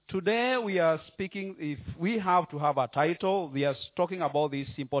Today we are speaking, if we have to have a title, we are talking about this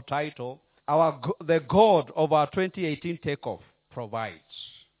simple title. The God of our 2018 takeoff provides.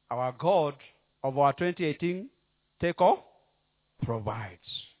 Our God of our 2018 takeoff provides.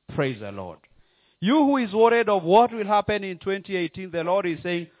 Praise the Lord. You who is worried of what will happen in 2018, the Lord is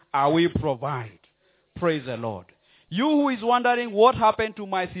saying, I will provide. Praise the Lord. You who is wondering what happened to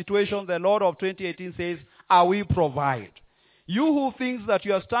my situation, the Lord of 2018 says, I will provide. You who thinks that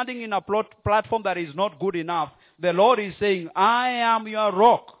you are standing in a platform that is not good enough, the Lord is saying, I am your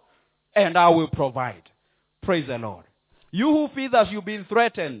rock and I will provide. Praise the Lord. You who feel that you've been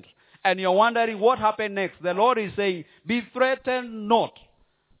threatened and you're wondering what happened next, the Lord is saying, be threatened not.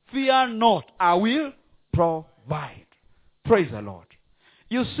 Fear not. I will provide. Praise the Lord.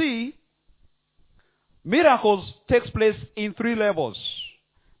 You see, miracles takes place in 3 levels.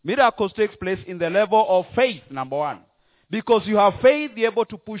 Miracles takes place in the level of faith, number 1. Because you have faith, you're able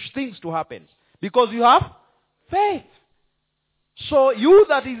to push things to happen. Because you have faith. So you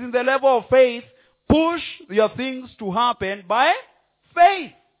that is in the level of faith, push your things to happen by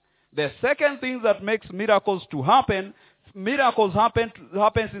faith. The second thing that makes miracles to happen,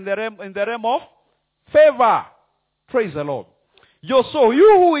 happens in the realm of favor. Praise the Lord. So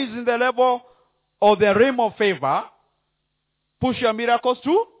you who is in the level of the realm of favor, push your miracles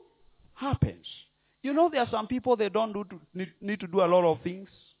to happen. You know, there are some people, they don't need to do a lot of things.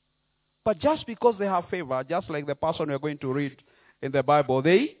 But just because they have favor, just like the person we're going to read in the Bible,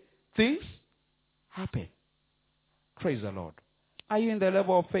 things happen. Praise the Lord. Are you in the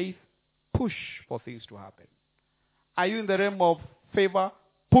level of faith? Push for things to happen. Are you in the realm of favor?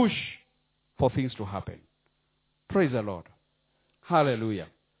 Push for things to happen. Praise the Lord. Hallelujah.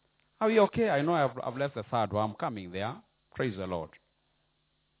 Are you okay? I know I've left the third one. I'm coming there. Praise the Lord.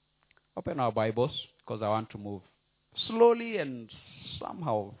 Open our Bibles, because I want to move slowly and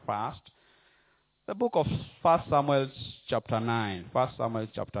somehow fast. The book of 1 Samuel chapter 9. 1 Samuel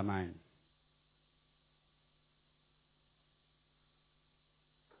chapter 9.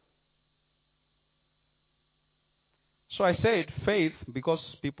 So I said faith, because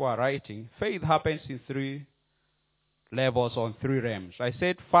people are writing, faith happens in 3 levels, on 3 realms. I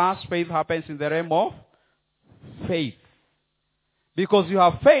said first, faith happens in the realm of faith. Because you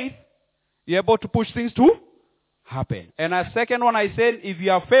have faith, you're able to push things to happen. And a second one, I said, if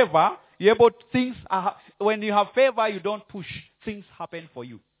you have favor, you're able to when you have favor, you don't push, things happen for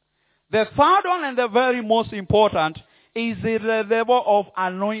you. The third one, and the very most important, is the level of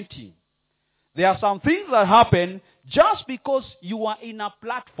anointing. There are some things that happen just because you are in a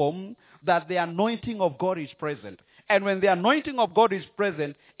platform that the anointing of God is present. And when the anointing of God is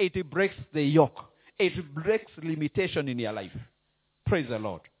present, it breaks the yoke. It breaks limitation in your life. Praise the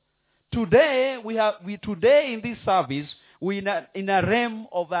Lord. Today, today in this service, we're in a realm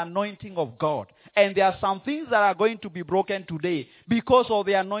of the anointing of God. And there are some things that are going to be broken today because of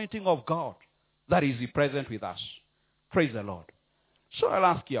the anointing of God that is present with us. Praise the Lord. So I'll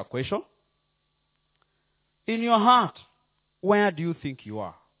ask you a question. In your heart, where do you think you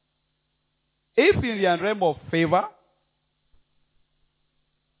are? If in the realm of favor,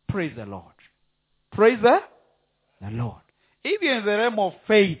 praise the Lord. Praise the Lord. If you're in the realm of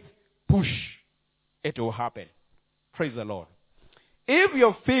faith, push, it will happen. Praise the Lord. If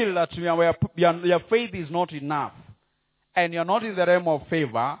you feel that your faith is not enough, and you're not in the realm of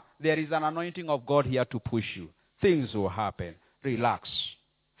favor, there is an anointing of God here to push you. Things will happen. Relax.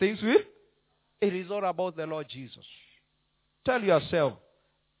 Things will. It is all about the Lord Jesus. Tell yourself,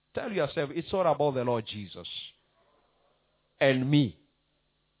 it's all about the Lord Jesus and me.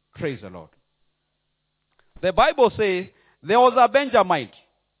 Praise the Lord. The Bible says there was a Benjamite.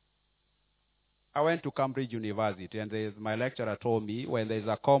 I went to Cambridge University, and my lecturer told me when there's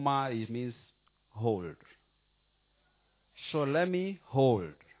a comma, it means hold. So let me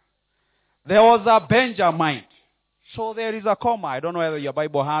hold. There was a Benjamite. So there is a comma. I don't know whether your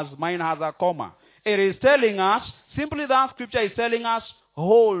Bible has. Mine has a comma. It is telling us, simply that scripture is telling us,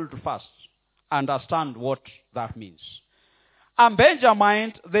 hold fast. Understand what that means. And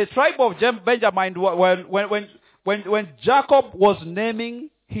Benjamin, the tribe of Benjamin, when Jacob was naming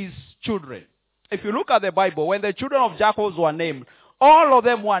his children, if you look at the Bible, when the children of Jacob were named, all of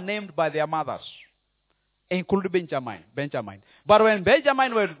them were named by their mothers, including Benjamin. But when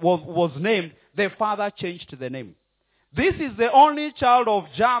Benjamin was named, the father changed the name. This is the only child of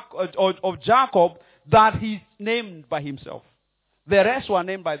Jacob that he named by himself. The rest were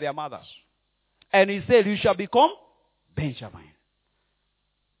named by their mothers. And he said, you shall become Benjamin,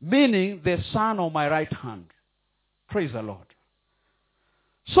 meaning the son of my right hand. Praise the Lord.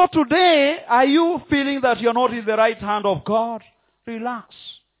 So today, are you feeling that you're not in the right hand of God? Relax.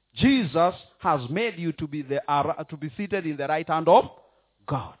 Jesus has made you to be seated in the right hand of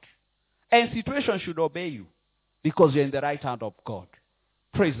God. And situations should obey you because you're in the right hand of God.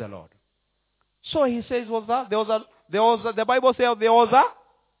 Praise the Lord. So he says, the Bible says there was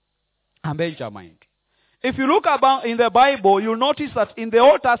a Benjamin. If you look about in the Bible, you'll notice that in the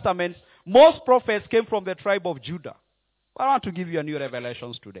Old Testament, most prophets came from the tribe of Judah. I want to give you a new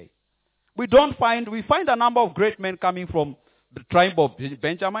revelations today. We find a number of great men coming from the tribe of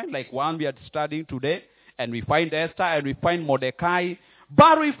Benjamin, like one we are studying today, and we find Esther, and we find Mordecai.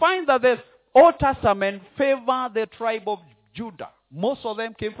 But we find that the Old Testament favor the tribe of Judah. Most of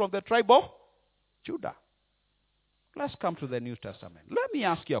them came from the tribe of Judah. Let's come to the New Testament. Let me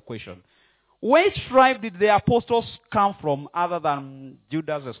ask you a question. Which tribe did the apostles come from other than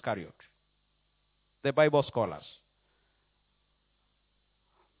Judas Iscariot? The Bible scholars.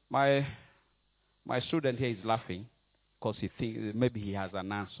 My student here is laughing because he thinks maybe he has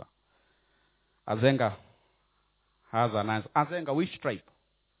an answer. Azenga has an answer. Azenga, which tribe?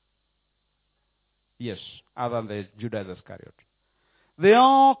 Yes, other than the Judas Iscariot. They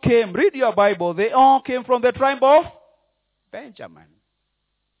all came, read your Bible, they all came from the tribe of Benjamin.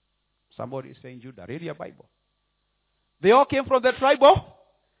 Somebody is saying Judah, read your Bible. They all came from the tribe of,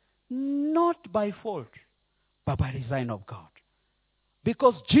 not by fault, but by design of God.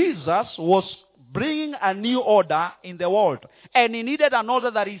 Because Jesus was bringing a new order in the world. And he needed an order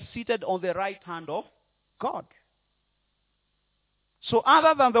that is seated on the right hand of God. So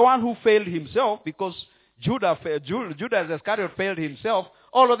other than the one who failed himself, because Judas Iscariot failed himself,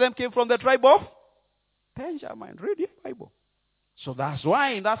 all of them came from the tribe of Benjamin. Read your Bible. So that's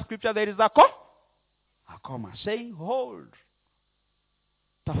why in that scripture there is a comma saying, hold.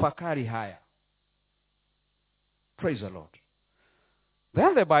 Tafakari haya. Praise the Lord.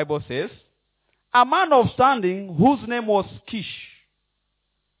 Then the Bible says, a man of standing whose name was Kish.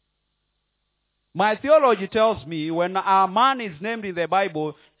 My theology tells me when a man is named in the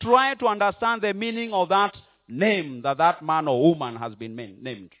Bible, try to understand the meaning of that name that man or woman has been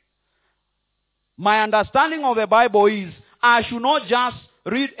named. My understanding of the Bible is I should not just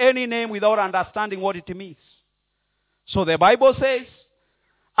read any name without understanding what it means. So the Bible says,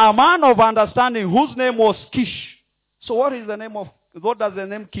 a man of understanding whose name was Kish. So what does the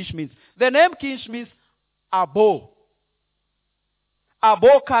name Kish mean? The name Kish means a bow. A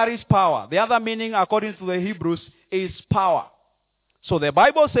bow carries power. The other meaning, according to the Hebrews, is power. So the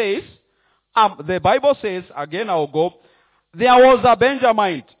Bible says, again I'll go, there was a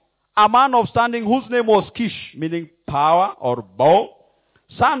Benjamin, a man of standing whose name was Kish, meaning power or bow,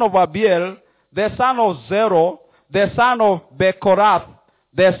 son of Abiel, the son of Zerah, the son of Bekorath,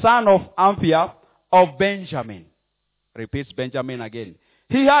 the son of Amphiah, of Benjamin. Repeats Benjamin again.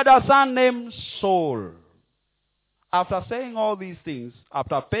 He had a son named Saul. After saying all these things,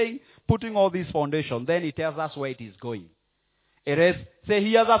 after putting all these foundations, then he tells us where it is going. It is, say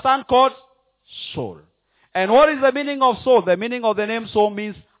he has a son called Saul. And what is the meaning of Saul? The meaning of the name Saul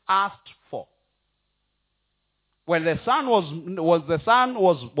means asked for. When the son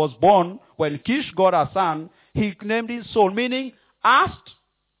was born, when Kish got a son, he named him Saul, meaning asked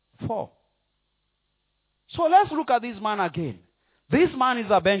for. So let's look at this man again. This man is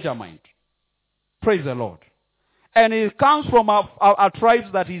a Benjamin. Praise the Lord. And he comes from a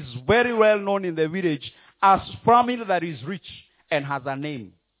tribe that is very well known in the village as family that is rich and has a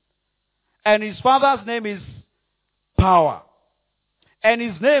name. And his father's name is Power. And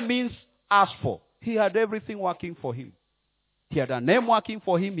his name means asked for. He had everything working for him. He had a name working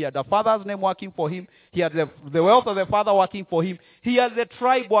for him. He had the father's name working for him. He had the wealth of the father working for him. He had the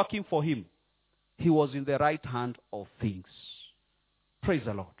tribe working for him. He was in the right hand of things. Praise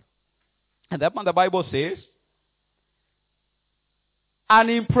the Lord. And that one the Bible says, an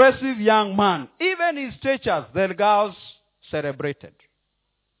impressive young man. Even his teachers, the girls, celebrated.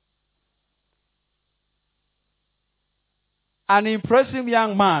 An impressive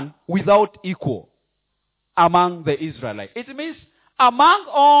young man without equal among the Israelites. It means among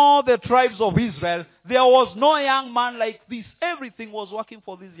all the tribes of Israel, there was no young man like this. Everything was working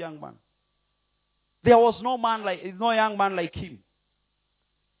for this young man. There was no young man like him.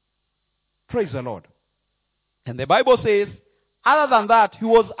 Praise the Lord. And the Bible says, other than that, he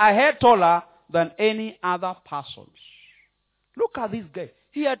was a head taller than any other person. Look at this guy.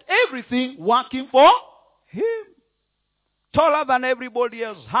 He had everything working for him. Taller than everybody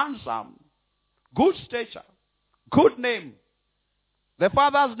else. Handsome. Good stature. Good name. The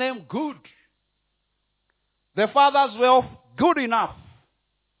father's name, good. The father's wealth, good enough.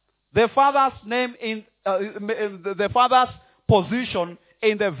 The father's name the father's position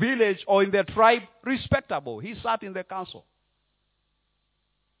in the village or in the tribe, respectable. He sat in the council.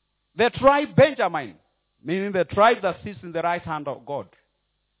 The tribe Benjamin, meaning the tribe that sits in the right hand of God.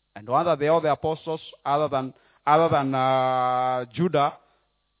 And one of the other apostles, other than Judah,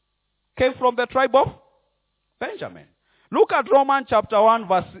 came from the tribe of Benjamin. Look at Romans chapter 11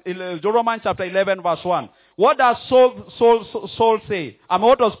 verse 1. What does Saul say?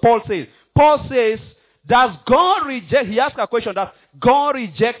 What does Paul say? Paul says, does God reject? He asked a question, does God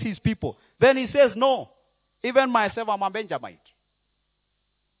reject his people? Then he says, no. Even myself, I'm a Benjamite.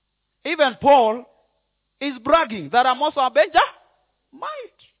 Even Paul is bragging that I'm also a Benjamite.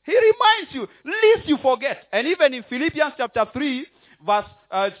 He reminds you, lest you forget. And even in Philippians chapter 3, verse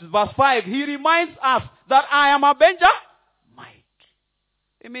 5, he reminds us that I am a Benjamite.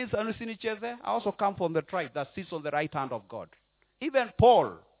 It means, I also come from the tribe that sits on the right hand of God. Even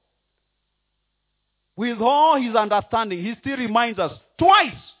Paul, with all his understanding, he still reminds us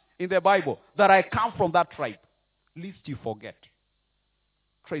twice in the Bible that I come from that tribe. Lest you forget.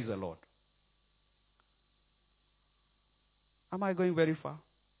 Praise the Lord. Am I going very far?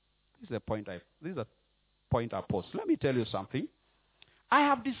 This is a point I pose. Let me tell you something. I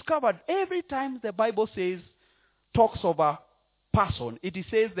have discovered every time the Bible talks of a person, it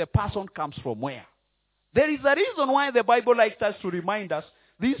says the person comes from where. There is a reason why the Bible likes us to remind us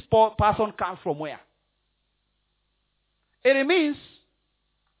this person comes from where. It means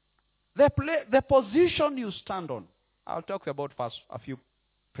the position you stand on. I'll talk about first a few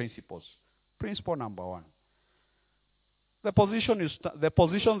principles. Principle number 1. The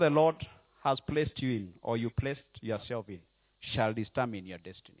position the Lord has placed you in, or you placed yourself in, shall determine your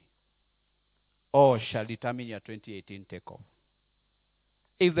destiny. Or shall determine your 2018 takeoff.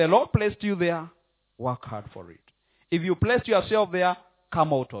 If the Lord placed you there, work hard for it. If you placed yourself there,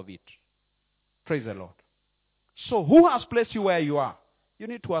 come out of it. Praise the Lord. So who has placed you where you are? You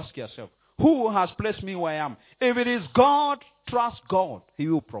need to ask yourself, who has placed me where I am? If it is God, trust God. He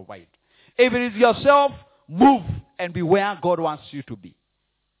will provide. If it is yourself, move and be where God wants you to be.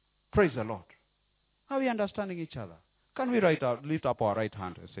 Praise the Lord. Are we understanding each other? Can we lift up our right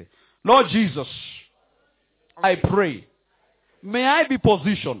hand and say, Lord Jesus, I pray, may I be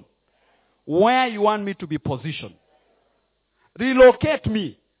positioned where you want me to be positioned. Relocate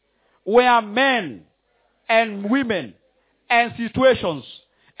me where men and women and situations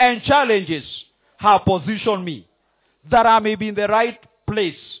and challenges have positioned me, that I may be in the right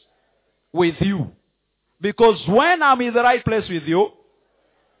place with you. Because when I'm in the right place with you,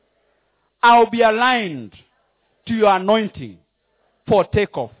 I'll be aligned to your anointing for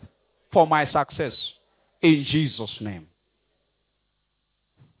takeoff, for my success, in Jesus' name.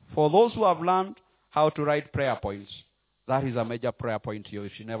 For those who have learned how to write prayer points, that is a major prayer point you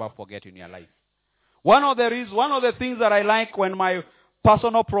should never forget in your life. One of the things that I like when my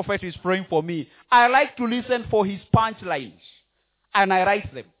personal prophet is praying for me, I like to listen for his punchlines. And I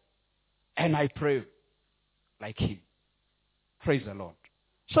write them. And I pray like him. Praise the Lord.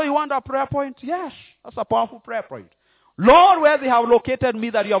 So you want a prayer point? Yes. That's a powerful prayer point. Lord, where they have located me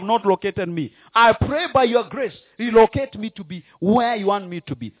that you have not located me, I pray by your grace, relocate me to be where you want me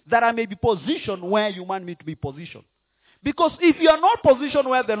to be. That I may be positioned where you want me to be positioned. Because if you are not positioned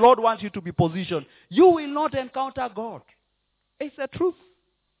where the Lord wants you to be positioned, you will not encounter God. It's the truth.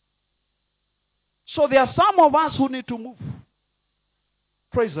 So there are some of us who need to move.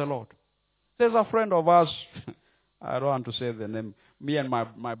 Praise the Lord. There's a friend of ours, I don't want to say the name, me and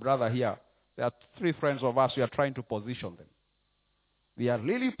my brother here, there are 3 friends of us, we are trying to position them. We are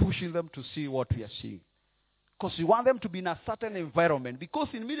really pushing them to see what we are seeing. Because we want them to be in a certain environment. Because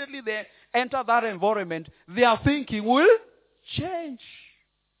immediately they enter that environment, their thinking will change.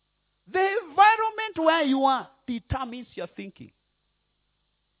 The environment where you are determines your thinking.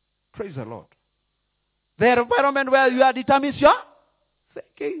 Praise the Lord. The environment where you are determines your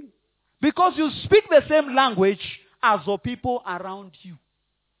thinking. Because you speak the same language as the people around you.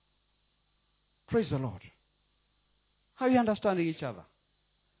 Praise the Lord. Are you understanding each other?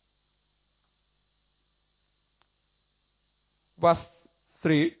 Verse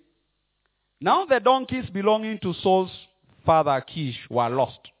 3. Now the donkeys belonging to Saul's father Kish were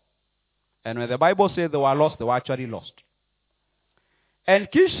lost. And when the Bible says they were lost, they were actually lost. And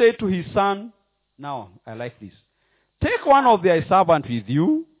Kish said to his son, now I like this, take one of their servants with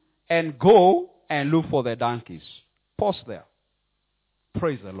you and go and look for the donkeys. Pause there.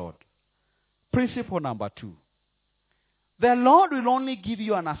 Praise the Lord. Principle number 2. The Lord will only give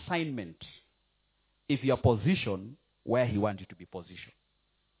you an assignment if you are positioned where he wants you to be positioned.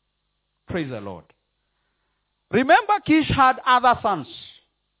 Praise the Lord. Remember, Kish had other sons,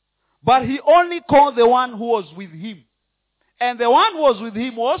 but he only called the one who was with him. And the one who was with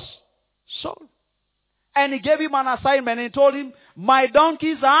him was Saul. And he gave him an assignment and he told him, my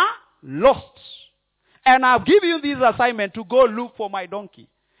donkeys are lost. And I've given you this assignment to go look for my donkey.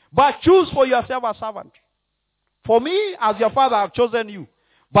 But choose for yourself a servant. For me, as your father, I've chosen you.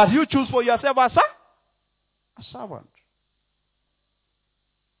 But you choose for yourself a servant.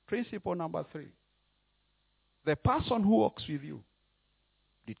 Principle number 3. The person who works with you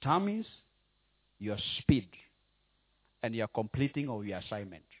determines your speed and your completing of your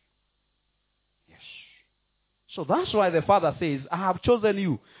assignment. Yes. So that's why the father says, I have chosen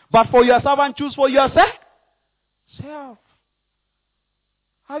you. But for your servant, choose for yourself. Self.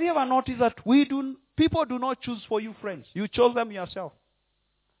 Have you ever noticed that people do not choose for you friends? You chose them yourself.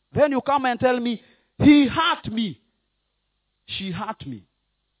 Then you come and tell me, he hurt me. She hurt me.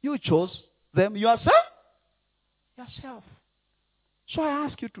 You chose them yourself. Yourself. So I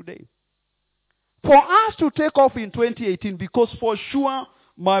ask you today, for us to take off in 2018, because for sure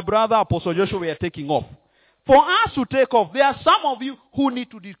my brother Apostle Joshua we are taking off. For us to take off, there are some of you who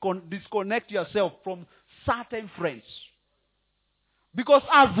need to disconnect yourself from certain friends. Because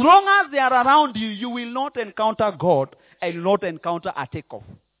as long as they are around you, you will not encounter God and will not encounter a takeoff.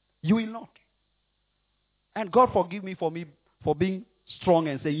 You will not. And God forgive me for being strong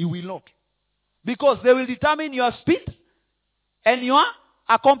and saying you will not. Because they will determine your speed and your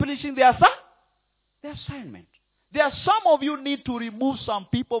accomplishing their assignment. There are some of you need to remove some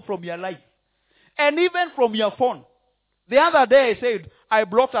people from your life. And even from your phone. The other day I said, I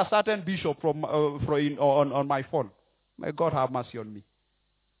blocked a certain bishop on my phone. May God have mercy on me.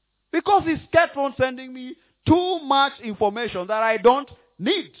 Because he's kept on sending me too much information that I don't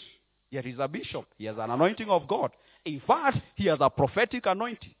need. Yet he's a bishop. He has an anointing of God. In fact, he has a prophetic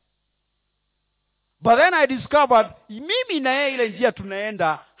anointing. But then I discovered, mimi na ile njia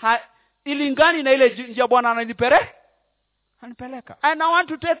tunaenda, ilingani na ile njia Bwana ananipeleka. And I want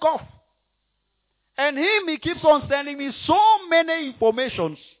to take off. And he keeps on sending me so many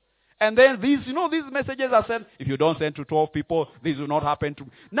informations. And then these messages are sent. If you don't send to 12 people, this will not happen to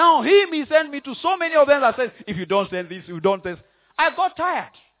me. Now he sent me to so many of them that said, if you don't send this, you don't send. I got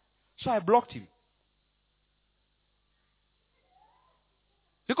tired. So I blocked him.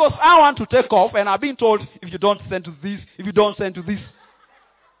 Because I want to take off and I've been told, if you don't send to this, if you don't send to this.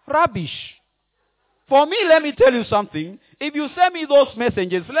 Rubbish. For me, let me tell you something. If you send me those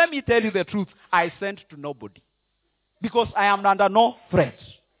messages, let me tell you the truth. I sent to nobody. Because I am under no friends.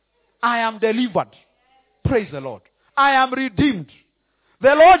 I am delivered. Praise the Lord. I am redeemed.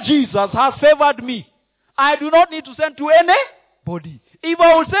 The Lord Jesus has favored me. I do not need to send to anybody. If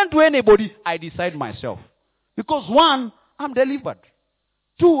I will send to anybody, I decide myself. Because 1, I'm delivered.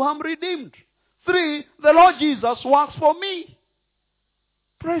 2, I'm redeemed. 3, the Lord Jesus works for me.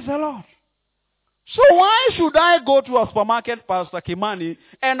 Praise the Lord. So why should I go to a supermarket, Pastor Kimani,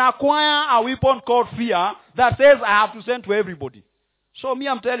 and acquire a weapon called fear that says I have to send to everybody? So me,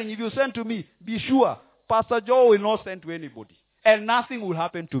 I'm telling you, if you send to me, be sure, Pastor Joe will not send to anybody. And nothing will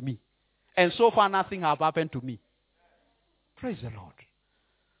happen to me. And so far, nothing has happened to me. Praise the Lord.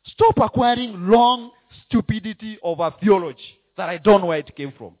 Stop acquiring long stupidity over theology that I don't know where it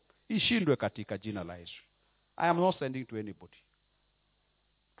came from. Ishindwe katika jina la Yesu. I am not sending to anybody.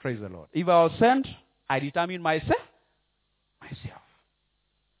 Praise the Lord. If I was sent, I determine myself.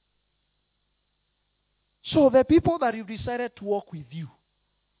 So the people that you've decided to work with you,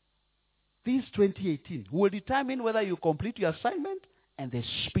 this 2018, will determine whether you complete your assignment and the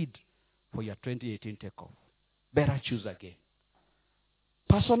speed for your 2018 takeoff. Better choose again.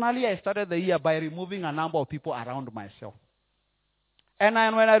 Personally, I started the year by removing a number of people around myself. And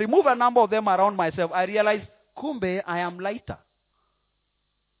when I remove a number of them around myself, I realized, kumbe, I am lighter.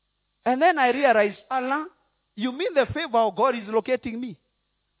 And then I realized, Allah, you mean the favor of God is locating me?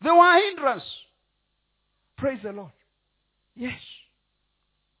 They were a hindrance. Praise the Lord. Yes.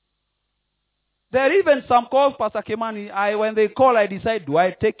 There are even some calls, Pastor Kimani, when they call, I decide, do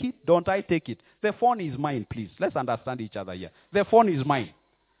I take it? Don't I take it? The phone is mine, please. Let's understand each other here. The phone is mine.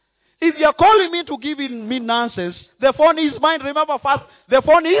 If you're calling me to give me nonsense, the phone is mine. Remember first, the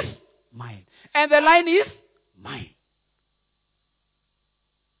phone is mine. And the line is mine.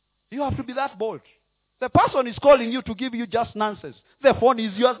 You have to be that bold. The person is calling you to give you just nonsense. The phone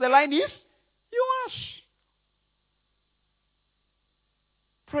is yours. The line is yours.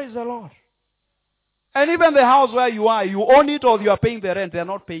 Praise the Lord. And even the house where you are, you own it or you are paying the rent. They are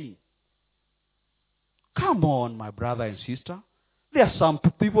not paying. Come on, my brother and sister. There are some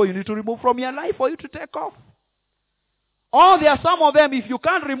people you need to remove from your life for you to take off. Or there are some of them, if you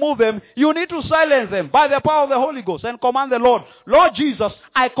can't remove them, you need to silence them by the power of the Holy Ghost and command the Lord, Lord Jesus,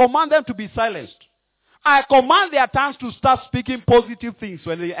 I command them to be silenced. I command their tongues to start speaking positive things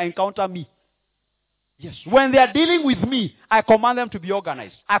when they encounter me. Yes. When they are dealing with me, I command them to be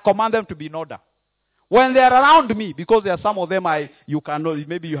organized. I command them to be in order. When they are around me, because there are some of them you cannot,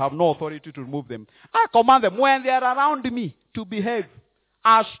 maybe you have no authority to remove them. I command them, when they are around me, to behave.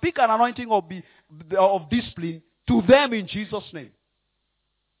 I speak an anointing of discipline to them in Jesus' name.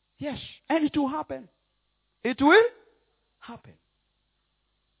 Yes. And it will happen. It will happen.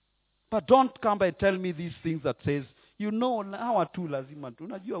 But don't come and tell me these things that says, hawa tu lazima tu.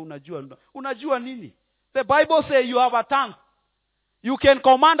 Unajua nini? The Bible says you have a tongue. You can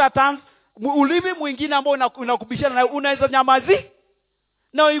command a tongue. Ulimi mwingine ambao unakubishana na unaweza nyamazi.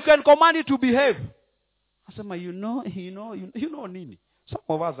 Now you can command it to behave. Asema you know nini? Some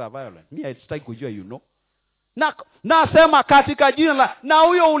of us are violent. Me, I strike kujua you know. Nasema katika jina la na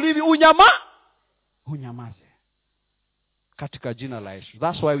huyo ulimi unyamaze. Katika jina la Yesu.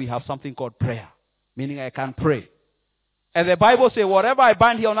 That's why we have something called prayer. Meaning I can pray. And the Bible says, whatever I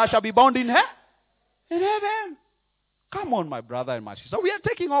bind here on earth shall be bound in heaven. Come on, my brother and my sister. We are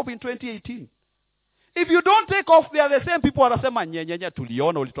taking off in 2018. If you don't take off, they are the same people that say,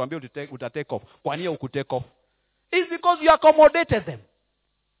 tuliona, ulituambia utatake off. Kwa nini hukutake off? It's because you accommodated them.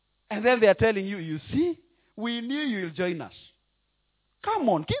 And then they are telling you, you see, we knew you will join us. Come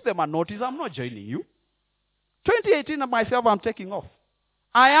on, give them a notice. I'm not joining you. 2018 myself, I'm taking off.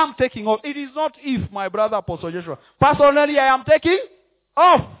 I am taking off. It is not if, my brother Apostle Joshua. Personally, I am taking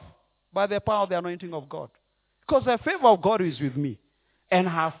off by the power of the anointing of God. Because the favor of God is with me. And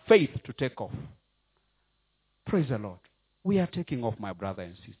I have faith to take off. Praise the Lord. We are taking off, my brother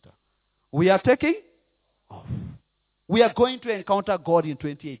and sister. We are taking off. We are going to encounter God in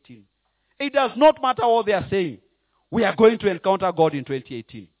 2018. It does not matter what they are saying. We are going to encounter God in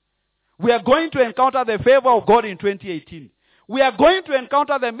 2018. We are going to encounter the favor of God in 2018. We are going to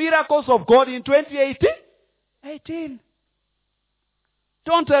encounter the miracles of God in 2018.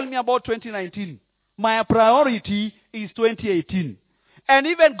 Don't tell me about 2019. My priority is 2018. And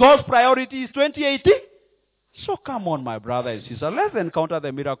even God's priority is 2018. So come on, my brother and sister. Let's encounter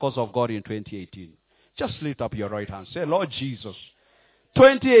the miracles of God in 2018. Just lift up your right hand. Say, Lord Jesus,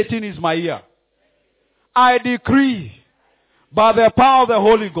 2018 is my year. I decree by the power of the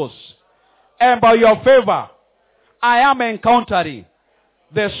Holy Ghost and by your favor, I am encountering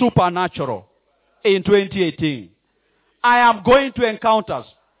the supernatural in 2018. I am going to encounter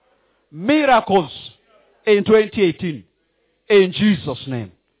miracles in 2018. In Jesus'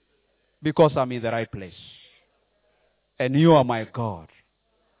 name. Because I'm in the right place. And you are my God.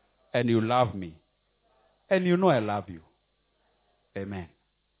 And you love me. And you know I love you. Amen.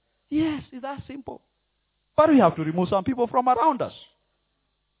 Yes, it's that simple. But we have to remove some people from around us.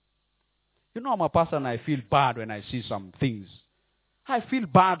 I'm a person, I feel bad when I see some things. I feel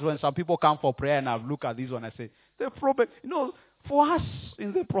bad when some people come for prayer and I look at this one and I say, the problem, for us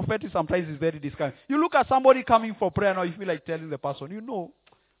in the prophetic sometimes it's very discouraging. You look at somebody coming for prayer now, you feel like telling the person,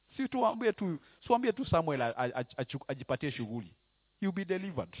 si tuambie tu Samuel ajipatie shughuli. You'll be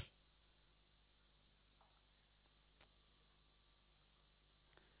delivered.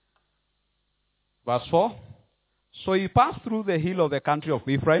 Verse 4. So he passed through the hill of the country of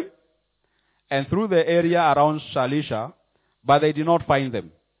Ephraim and through the area around Shalisha, but they did not find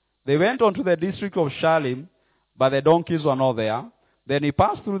them. They went on to the district of Shalim, but the donkeys were not there. Then he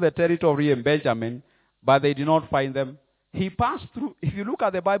passed through the territory in Benjamin, but they did not find them. He passed through, if you look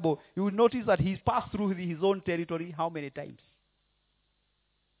at the Bible, you will notice that he passed through his own territory how many times?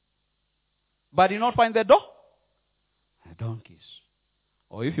 But did not find the donkeys.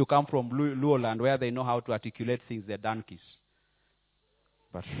 Or if you come from Luoland, where they know how to articulate things, they're donkeys.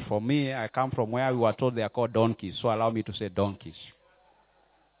 But for me, I come from where we were told they are called donkeys, so allow me to say donkeys.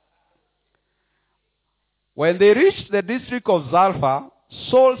 When they reached the district of Zalpha,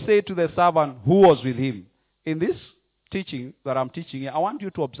 Saul said to the servant who was with him, in this teaching that I'm teaching you, I want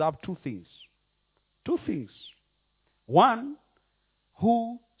you to observe two things. Two things. One,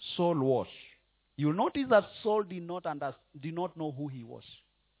 who Saul was. You'll notice that Saul did not know who he was.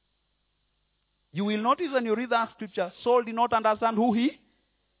 You will notice when you read that scripture, Saul did not understand who he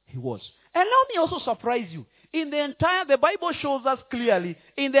was. And let me also surprise you. The Bible shows us clearly,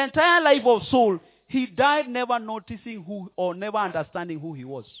 in the entire life of Saul, he died never noticing who or never understanding who he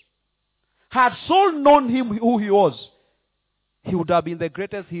was. Had Saul known him who he was, he would have been the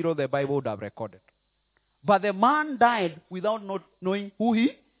greatest hero the Bible would have recorded. But the man died without not knowing who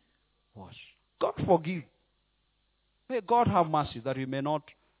he was. God forgive. May God have mercy that you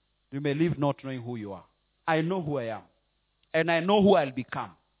may live not knowing who you are. I know who I am. And I know who I'll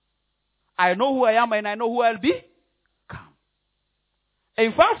become. I know who I am and I know who I'll become.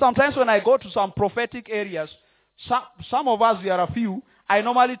 In fact, sometimes when I go to some prophetic areas, some of us, we are a few, I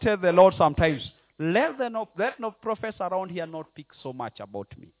normally tell the Lord sometimes, let no prophets around here not speak so much about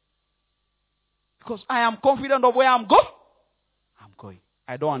me. Because I am confident of where I'm going.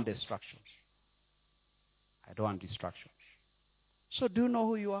 I don't want distractions. I don't want distractions. So do you know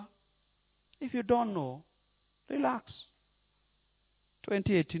who you are? If you don't know, relax.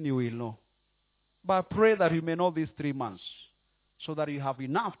 2018 you will know. But pray that you may know these 3 months so that you have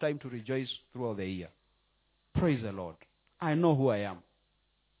enough time to rejoice throughout the year. Praise the Lord. I know who I am.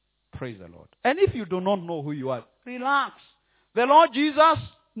 Praise the Lord. And if you do not know who you are, relax. The Lord Jesus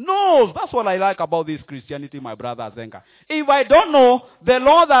knows. That's what I like about this Christianity, my brother Zenga. If I don't know, the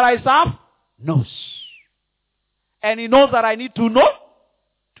Lord that I serve knows. And He knows that I need to know.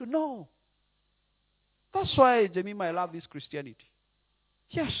 To know. That's why, Jemima, I love this Christianity.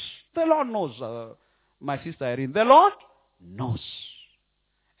 Yes, the Lord knows, my sister Erin. The Lord knows.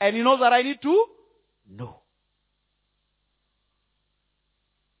 And He knows that I need to know.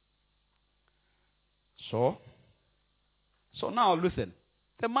 So now listen.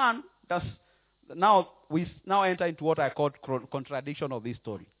 The man does. We enter into what I call contradiction of this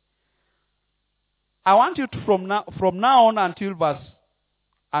story. I want you to from now on until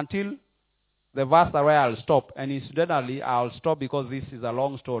the verse where I'll stop. And incidentally, I'll stop because this is a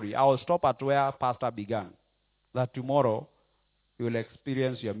long story. I will stop at where Pastor began. That tomorrow you will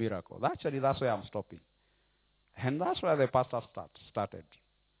experience your miracle. Actually, that's where I'm stopping. And that's where the pastor started.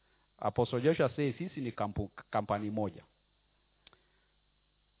 Apostle Joshua says, sisi ni kampani moja.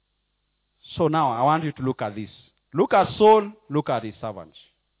 So now, I want you to look at this. Look at Saul, look at his servants.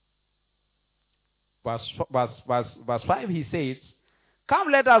 Verse 5, he says,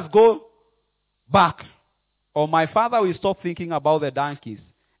 come, let us go back, or my father will stop thinking about the donkeys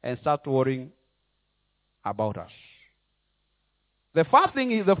and start worrying about us. The first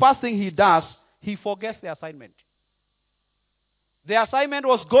thing he does, he forgets the assignment. The assignment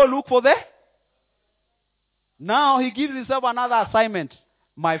was go look for the. Now he gives himself another assignment.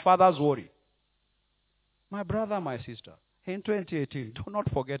 My father's worry. My brother, my sister, in 2018, do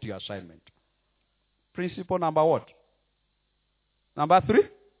not forget your assignment. Principle number what? Number 3?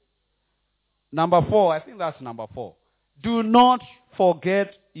 Number 4, I think that's number 4. Do not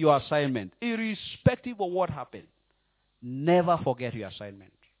forget your assignment. Irrespective of what happened, never forget your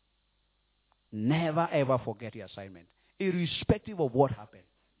assignment. Never ever forget your assignment. Irrespective of what happened,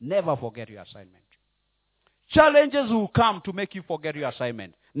 never forget your assignment. Challenges will come to make you forget your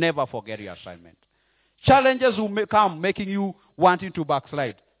assignment. Never forget your assignment. Challenges will come making you wanting to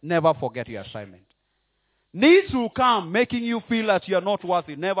backslide. Never forget your assignment. Needs will come making you feel that you are not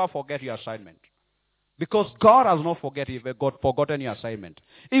worthy. Never forget your assignment. Because God has not forgotten your assignment.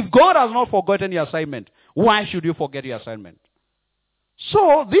 If God has not forgotten your assignment, why should you forget your assignment?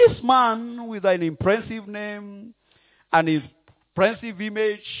 So this man with an impressive name, an impressive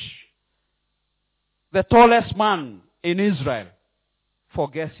image, the tallest man in Israel,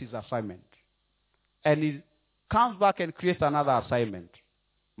 forgets his assignment. And he comes back and creates another assignment.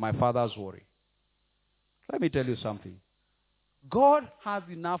 My father's worry. Let me tell you something. God has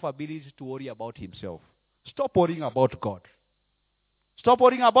enough ability to worry about himself. Stop worrying about God. Stop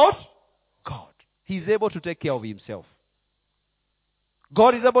worrying about God. He's able to take care of himself.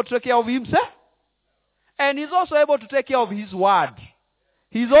 God is able to take care of himself. And he's also able to take care of his word.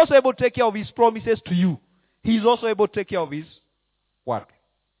 He's also able to take care of his promises to you. He's also able to take care of his word.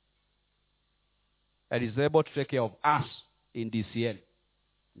 And he's able to take care of us in DCN.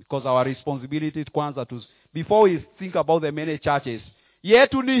 Because our responsibility kwanza to, before we think about the many churches,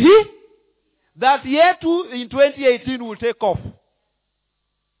 yetu ni hii, that yetu in 2018 will take off.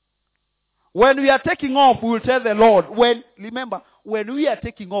 When we are taking off, we will tell the Lord, remember, when we are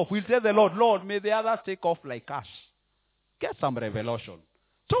taking off, we'll tell the Lord, Lord, may the others take off like us. Get some revelation.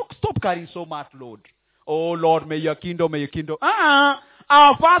 Stop carrying so much load. Oh Lord, may your kingdom.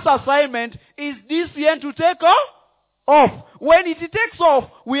 Our first assignment is this year to take off. When it takes off,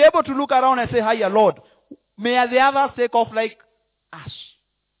 we're able to look around and say, hiya Lord, may the others take off like us.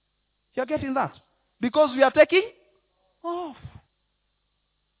 You're getting that? Because we are taking off.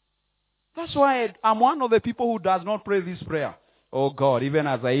 That's why I'm one of the people who does not pray this prayer. Oh God, even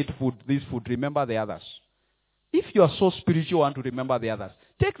as I eat this food, remember the others. If you are so spiritual and to remember the others,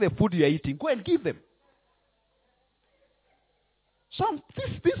 take the food you are eating, go and give them.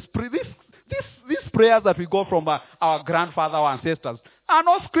 These prayers that we got from our grandfather, our ancestors, are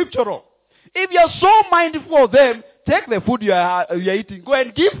not scriptural. If you are so mindful of them, take the food you are eating, go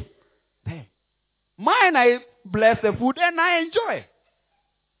and give them. Mine, I bless the food and I enjoy.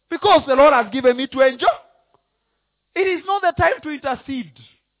 Because the Lord has given me to enjoy. It is not the time to intercede.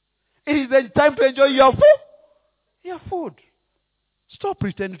 It is the time to enjoy your food. Your food. Stop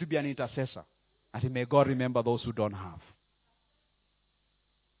pretending to be an intercessor. And may God remember those who don't have.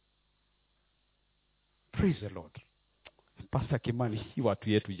 Praise the Lord. Pastor Kimani, hii watu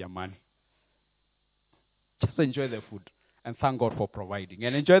yetu jamani. Just enjoy the food and thank God for providing.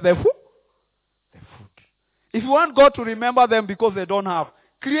 And enjoy the food. The food. If you want God to remember them because they don't have,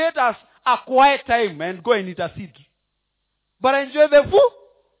 create a quiet time and go and intercede. But enjoy the food.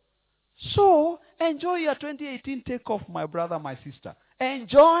 So, enjoy your 2018 takeoff, my brother, my sister.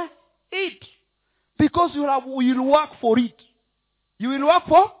 Enjoy it. Because you will work for it. You will work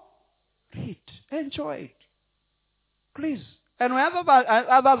for it. Enjoy it. Please. And when others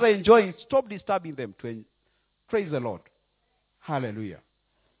are enjoying, stop disturbing them. Praise the Lord. Hallelujah.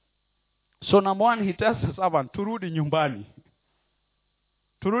 So number one, he tells the servant, turudi nyumbani.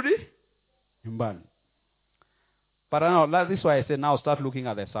 Turudi nyumbani. But now, this is why I say now start looking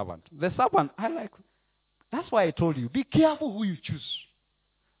at the servant. The servant, that's why I told you, be careful who you choose.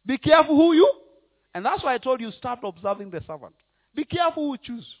 Be careful who you, and that's why I told you start observing the servant. Be careful who you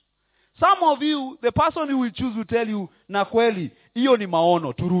choose. Some of you, the person you will choose will tell you, na kweli, hiyo ni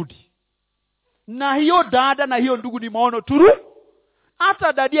maono, turudi. Na hiyo dada na hiyo ndugu ni maono, turudi.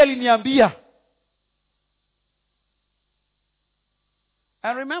 Hata dadi aliniambia.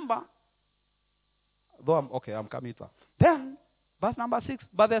 And remember, though I'm coming to that. Then, verse number 6,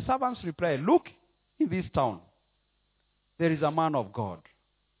 but the servants replied, look, in this town, there is a man of God.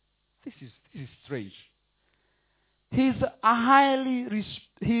 This is strange. He is highly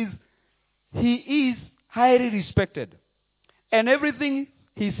respected. And everything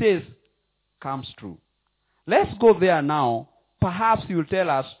he says comes true. Let's go there now. Perhaps he will tell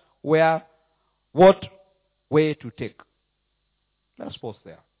us what way to take. Let's pause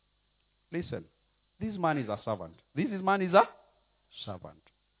there. Listen. This man is a servant. This man is a servant.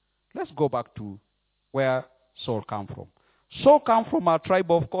 Let's go back to where Saul came from. Saul came from a tribe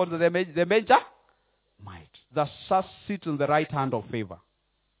of called the Benjamite, that sits on the right hand of favor.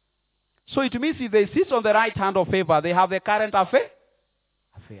 So it means if they sit on the right hand of favor, they have the current affairs.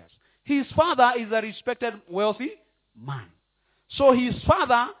 His father is a respected, wealthy man. So his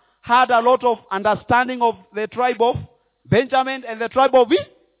father had a lot of understanding of the tribe of Benjamin and the tribe of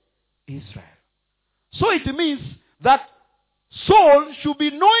Israel. So it means that Saul should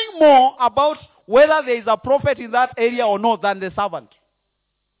be knowing more about whether there is a prophet in that area or not than the servant.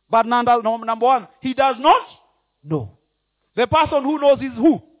 But number one, he does not know. The person who knows is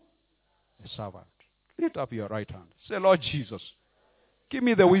who? The servant. Lift up your right hand. Say, Lord Jesus, give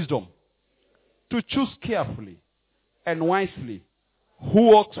me the wisdom to choose carefully and wisely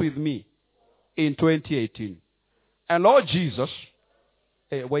who walks with me in 2018. And Lord Jesus,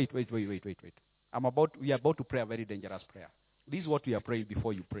 wait. We are about to pray a very dangerous prayer. This is what we are praying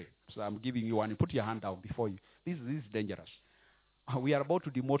before you pray. So I'm giving you one. You put your hand down before you. This is dangerous. We are about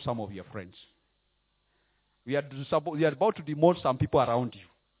to demote some of your friends. We are about to demote some people around you.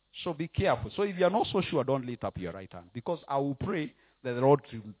 So be careful. So if you are not so sure, don't lift up your right hand. Because I will pray that the Lord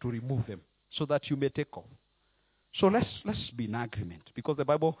to remove them so that you may take off. So let's be in agreement. Because the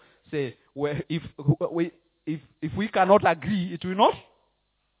Bible says, if we cannot agree, it will not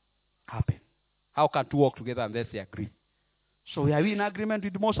happen. How can two walk together unless they agree? So are we in agreement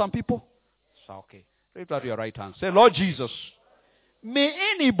with most some people? So okay. Lift up your right hand. Say, Lord Jesus, may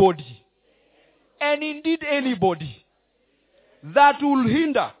anybody, and indeed anybody, that will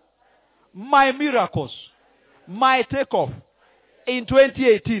hinder my miracles, my takeoff in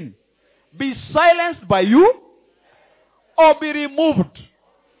 2018, be silenced by you or be removed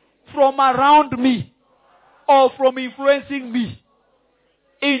from around me or from influencing me.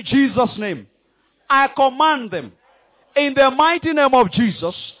 In Jesus' name, I command them in the mighty name of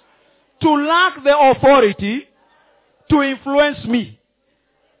Jesus to lack the authority to influence me,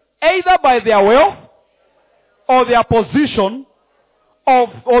 either by their wealth or their position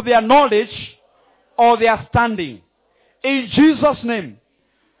or their knowledge or their standing. In Jesus' name,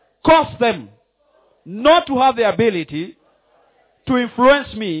 cause them not to have the ability to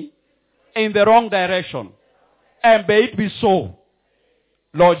influence me in the wrong direction. And may it be so,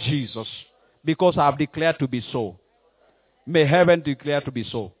 Lord Jesus, because I have declared to be so. May heaven declare to be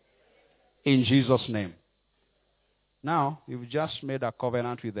so. In Jesus' name. Now, you've just made a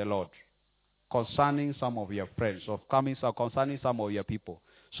covenant with the Lord concerning some of your friends, concerning some of your people.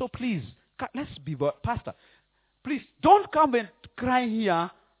 So please, let's be, Pastor, please don't come and cry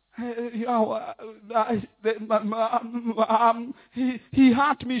here. He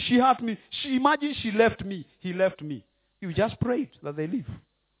hurt me, she hurt me. Imagine she left me, he left me. You just prayed that they leave.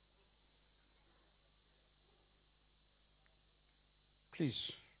 Please,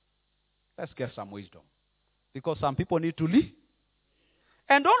 let's get some wisdom. Because some people need to leave.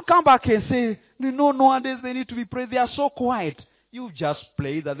 And don't come back and say, nowadays they need to be prayed. They are so quiet. You just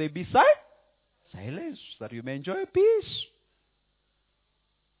pray that they be silence, that you may enjoy peace.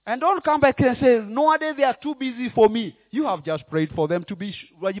 And don't come back and say, nowadays they are too busy for me. You have just prayed for them to be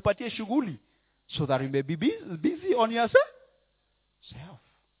wajipatie shughuli, so that you may be busy on yourself.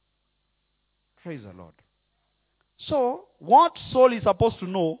 Praise the Lord. So, what Saul is supposed to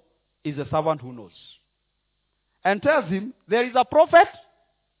know is a servant who knows. And tells him, there is a prophet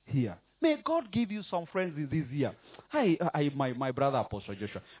here. May God give you some friends in this year. My brother Apostle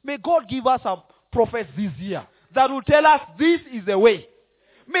Joshua. May God give us a prophet this year that will tell us this is the way.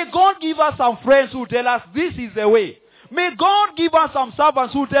 May God give us some friends who tell us this is the way. May God give us some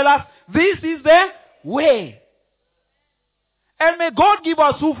servants who tell us this is the way. And may God give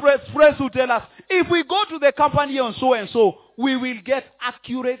us friends who tell us, if we go to the company and so, we will get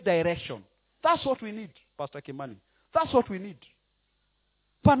accurate direction. That's what we need, Pastor Kimani. That's what we need.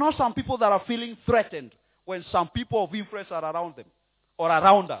 But not some people that are feeling threatened when some people of influence are around them or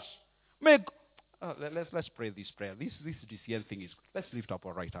around us. Let's pray this prayer. This DCN thing is, let's lift up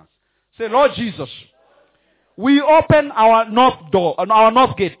our right hands. Say, Lord Jesus, we open our north door, our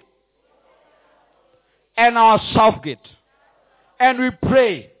north gate, and our south gate. And we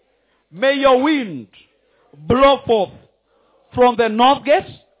pray, may your wind blow forth from the north gate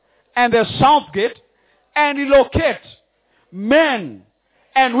and the south gate and relocate men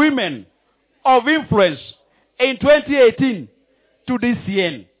and women of influence in 2018 to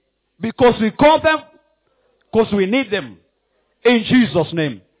DCN. Because we call them, because we need them. In Jesus'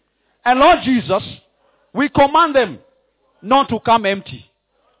 name. And Lord Jesus, we command them not to come empty,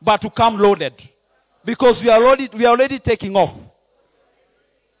 but to come loaded. Because we are already taking off.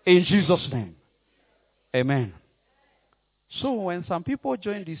 In Jesus' name. Amen. So when some people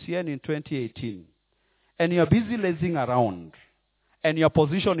join DCN in 2018, and you're busy lazing around, and your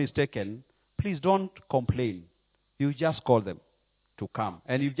position is taken, please don't complain. You just call them to come.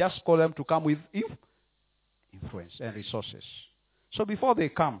 And you just call them to come with influence and resources. So before they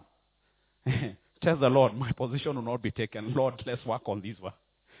come, tell the Lord, my position will not be taken. Lord, let's work on this one.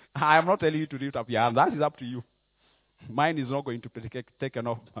 I am not telling you to lift up your hand. That is up to you. Mine is not going to be taken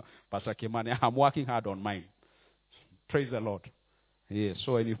off, Pastor Kimani. I'm working hard on mine. Praise the Lord. Yes.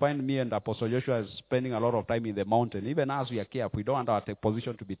 So when you find me and Apostle Joshua is spending a lot of time in the mountain, even as we are careful, we don't want our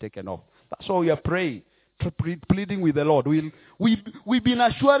position to be taken off. That's why we are praying, pleading with the Lord. We've been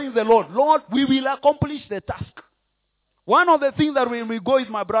assuring the Lord, Lord, we will accomplish the task. One of the things that when we go with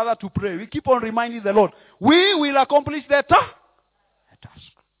my brother to pray, we keep on reminding the Lord, we will accomplish the task.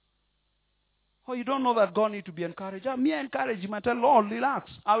 Oh, you don't know that God needs to be encouraged. Me encourage him and tell Lord, relax.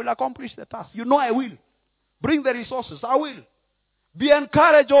 I will accomplish the task. You know I will. Bring the resources. I will. Be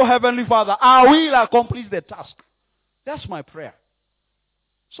encouraged, oh Heavenly Father. I will accomplish the task. That's my prayer.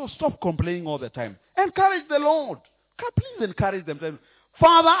 So stop complaining all the time. Encourage the Lord. Please encourage them.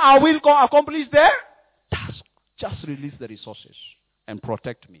 Father, I will accomplish the task. Just release the resources and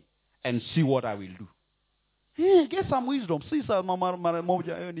protect me and see what I will do. Get some wisdom. See some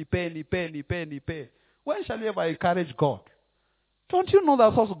pay. When shall you ever encourage God? Don't you know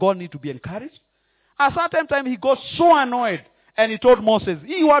that also God needs to be encouraged? At a certain time he got so annoyed and he told Moses,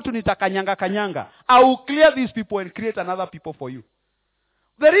 kanyanga. I will clear these people and create another people for you.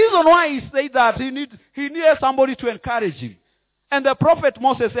 The reason why he said that he needed somebody to encourage him. And the prophet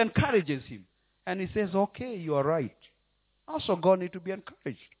Moses encourages him. And he says, okay, you are right. Also God needs to be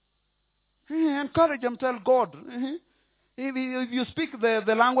encouraged. Encourage him, tell God. If you speak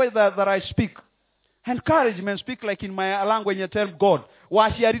the language that I speak, encourage him and speak like in my language and tell God.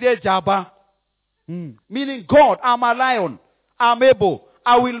 Meaning, God, I'm a lion. I'm able.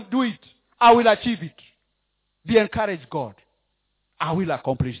 I will do it. I will achieve it. Be encouraged, God. I will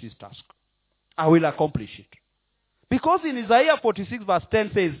accomplish this task. I will accomplish it. Because in Isaiah 46 verse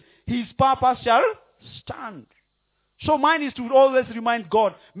 10 says, his purpose shall stand. So mine is to always remind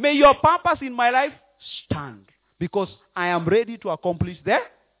God, may your purpose in my life stand. Because I am ready to accomplish the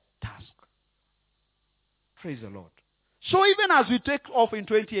task. Praise the Lord. So even as we take off in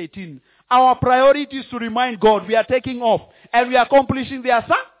 2018, our priority is to remind God we are taking off and we are accomplishing the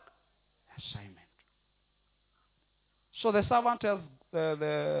assignment. So the servant tells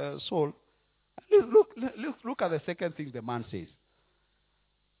the soul, look at the second thing the man says.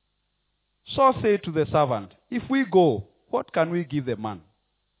 Saul said to the servant, if we go, what can we give the man?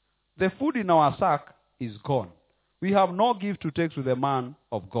 The food in our sack is gone. We have no gift to take to the man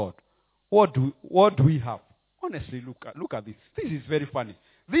of God. What do we have? Honestly, look at this. This is very funny.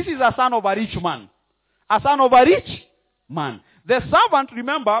 This is a son of a rich man. A son of a rich man. The servant,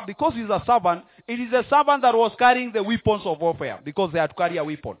 remember, because he's a servant, It is the servant that was carrying the weapons of warfare because they had to carry a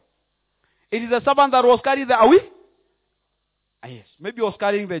weapon. It is the servant that was carrying the yes, maybe he was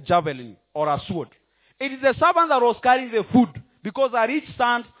carrying the javelin or a sword. It is the servant that was carrying the food because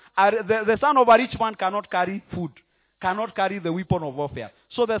the son of a rich man cannot carry food, cannot carry the weapon of warfare.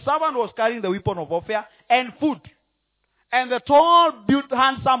 So the servant was carrying the weapon of warfare and food. And the tall, built,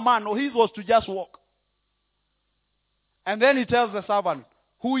 handsome man, his was to just walk. And then he tells the servant,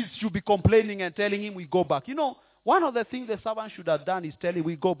 who is to be complaining and telling him, we go back. You know, one of the things the servant should have done is tell him,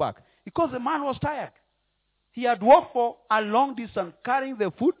 we go back. Because the man was tired. He had walked for a long distance, carrying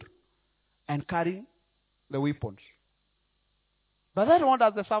the food and carrying the weapons. But then what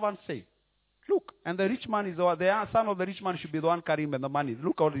does the servant say? Look, and the rich man is the son of the rich man should be the one carrying the money.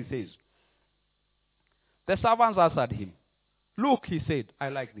 Look what he says. The servants answered him. Look, he said, I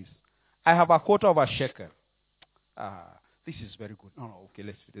like this. I have a quarter of a shekel. This is very good. No, okay,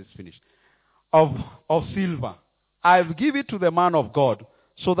 let's finish. Of silver. I'll give it to the man of God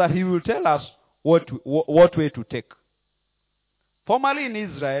so that he will tell us what way to take. Formerly in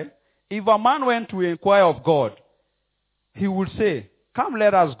Israel, if a man went to inquire of God, he would say, come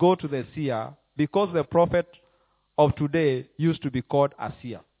let us go to the seer, because the prophet of today used to be called a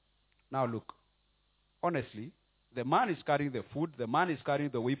seer. Now look, honestly, the man is carrying the food, the man is carrying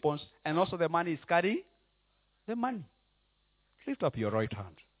the weapons, and also the man is carrying the money. Lift up your right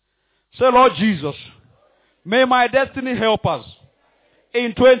hand. Say, Lord Jesus, may my destiny help us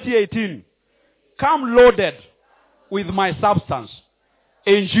in 2018 come loaded with my substance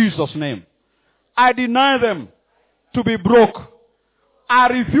in Jesus' name. I deny them to be broke. I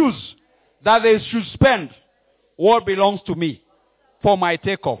refuse that they should spend what belongs to me for my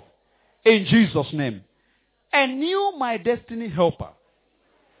takeoff in Jesus' name. And you, my destiny helper,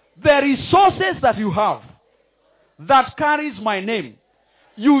 the resources that you have that carries my name,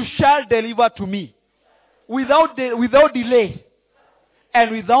 you shall deliver to me without delay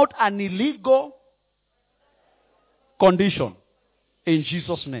and without an illegal condition in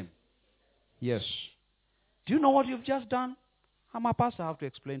Jesus' name. Yes. Do you know what you've just done? I'm a pastor, I have to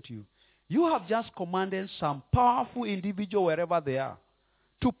explain to you. You have just commanded some powerful individual wherever they are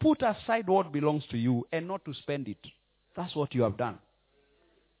to put aside what belongs to you and not to spend it. That's what you have done.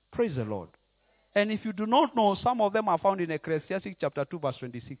 Praise the Lord. And if you do not know, some of them are found in Ecclesiastes chapter 2 verse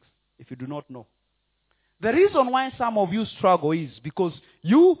 26. If you do not know. The reason why some of you struggle is because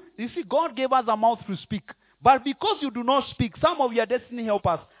you see, God gave us a mouth to speak. But because you do not speak, some of your destiny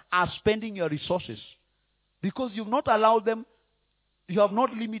helpers are spending your resources. Because you've not allowed them, you have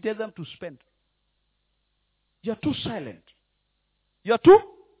not limited them to spend. You're too silent. You're too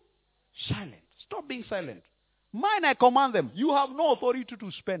silent. Stop being silent. Mine, I command them. You have no authority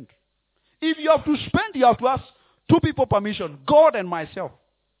to spend. If you have to spend, you have to ask two people permission, God and myself.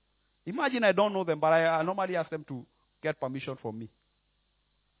 Imagine I don't know them, but I normally ask them to get permission from me.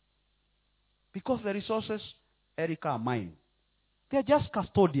 Because the resources, Erica, are mine. They're just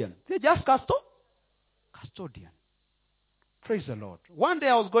custodian. They're just custodian. Praise the Lord. One day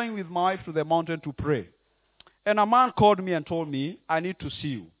I was going with my wife to the mountain to pray. And a man called me and told me, I need to see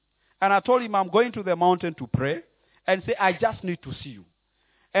you. And I told him, I'm going to the mountain to pray. And say, I just need to see you.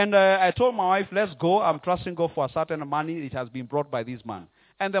 And I told my wife, let's go. I'm trusting God for a certain money. It has been brought by this man.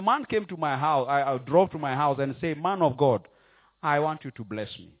 And the man came to my house. I drove to my house and said, man of God, I want you to bless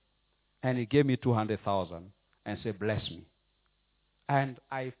me. And he gave me 200,000 and said, bless me. And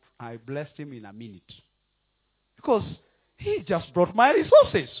I blessed him in a minute. Because he just brought my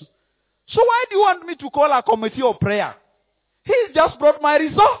resources. So why do you want me to call a committee of prayer? He just brought my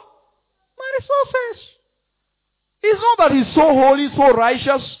resources. It's not that he's so holy, so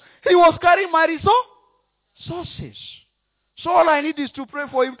righteous. He was carrying my resources. So all I need is to pray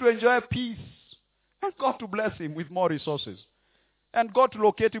for him to enjoy peace. And God to bless him with more resources. And God to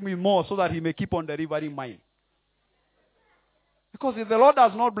locate him with more so that he may keep on delivering mine. Because if the Lord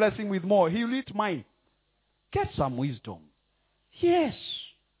does not bless him with more, he will eat mine. Get some wisdom. Yes.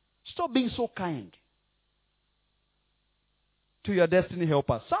 Stop being so kind to your destiny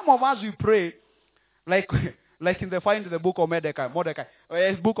helpers. Some of us, we pray like in the book of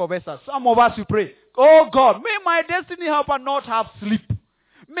book of Esther. Some of us, we pray, oh God, may my destiny helper not have sleep.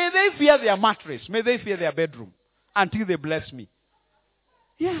 May they fear their mattress. May they fear their bedroom until they bless me.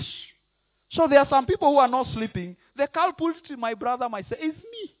 Yes. So there are some people who are not sleeping. The culprit, my brother, my sister, is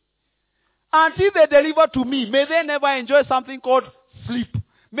me. Until they deliver to me, may they never enjoy something called sleep.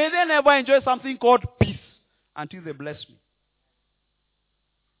 May they never enjoy something called peace until they bless me.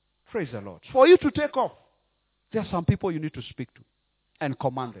 Praise the Lord. For you to take off, there are some people you need to speak to and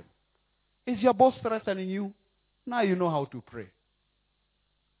command them. Is your boss threatening you? Now you know how to pray.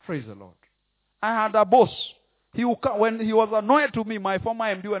 Praise the Lord. I had a boss. When he was annoyed to me, my former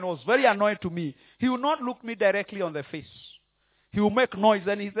MD, when he was very annoyed to me, he would not look me directly on the face. He would make noise,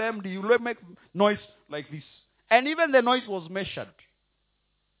 and his MD, he would make noise like this. And even the noise was measured.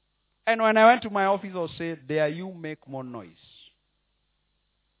 And when I went to my office, I would say, dare you make more noise?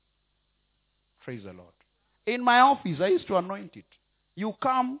 Praise the Lord. In my office, I used to anoint it.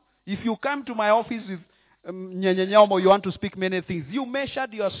 If you come to my office with you want to speak many things, you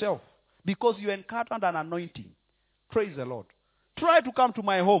measured yourself because you encountered an anointing. Praise the Lord. Try to come to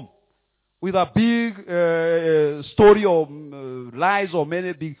my home with a big story or lies or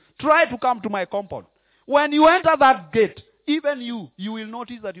many big. Try to come to my compound. When you enter that gate, even you will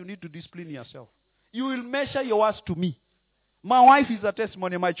notice that you need to discipline yourself. You will measure your words to me. My wife is a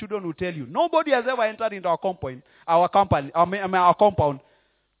testimony. My children will tell you. Nobody has ever entered into our compound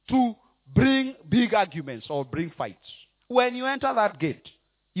to bring big arguments or bring fights. When you enter that gate,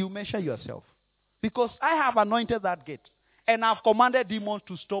 you measure yourself. Because I have anointed that gate. And I've commanded demons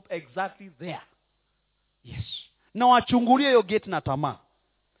to stop exactly there. Yes. Now achungulie your gate na tamaa.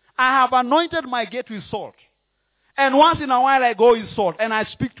 I have anointed my gate with salt. And once in a while I go with salt and I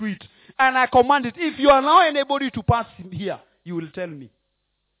speak to it. And I command it. If you allow anybody to pass here, you will tell me.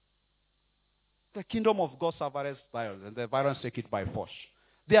 The kingdom of God suffers violence, and the violence take it by force.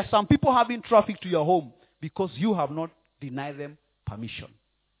 There are some people having traffic to your home because you have not denied them permission.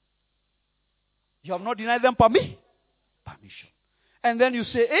 You have not denied them permission. And then you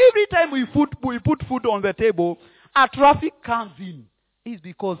say, every time we put food on the table, a traffic comes in. It's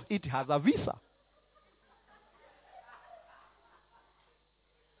because it has a visa.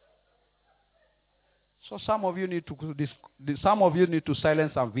 So some of you need to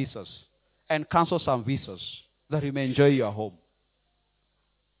silence some visas and cancel some visas that you may enjoy your home.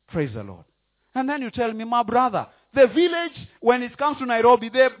 Praise the Lord. And then you tell me, my brother, the village, when it comes to Nairobi,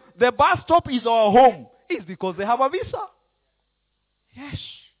 the bus stop is our home. It's because they have a visa. Yes.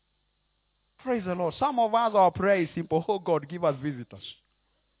 Praise the Lord. Some of us, our prayer is simple. Oh God, give us visitors.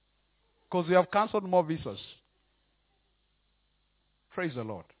 Because we have cancelled more visas. Praise the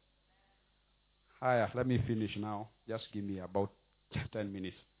Lord. Hiya, let me finish now. Just give me about 10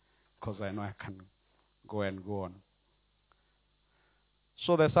 minutes. Because I know I can go on.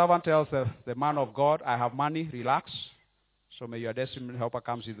 So the servant tells the man of God, I have money, relax. So may your destiny helper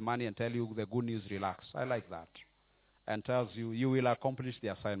comes with money and tell you the good news, relax. I like that. And tells you, you will accomplish the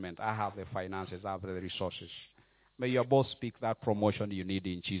assignment. I have the finances, I have the resources. May your boss speak that promotion you need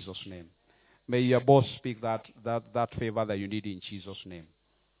in Jesus' name. May your boss speak that favor that you need in Jesus' name.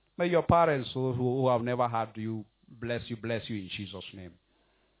 May your parents who have never had you bless you in Jesus' name.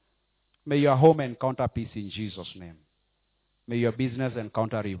 May your home encounter peace in Jesus' name. May your business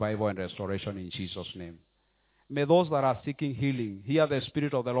encounter revival and restoration in Jesus' name. May those that are seeking healing hear the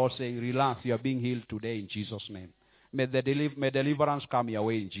Spirit of the Lord saying, relax, you are being healed today in Jesus' name. May deliverance come your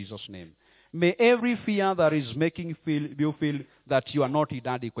way in Jesus' name. May every fear that is making you feel that you are not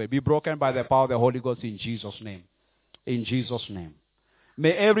inadequate be broken by the power of the Holy Ghost in Jesus' name. In Jesus' name.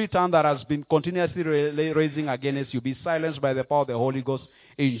 May every tongue that has been continuously raising against you be silenced by the power of the Holy Ghost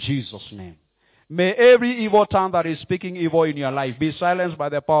in Jesus' name. May every evil tongue that is speaking evil in your life be silenced by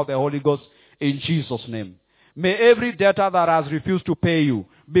the power of the Holy Ghost in Jesus' name. May every debtor that has refused to pay you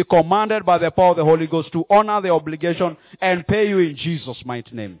be commanded by the power of the Holy Ghost to honor the obligation and pay you in Jesus'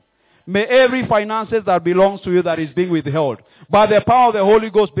 mighty name. May every finances that belongs to you that is being withheld by the power of the Holy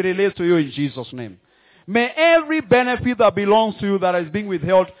Ghost be released to you in Jesus' name. May every benefit that belongs to you that is being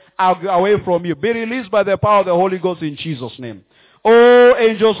withheld away from you be released by the power of the Holy Ghost in Jesus' name. Oh,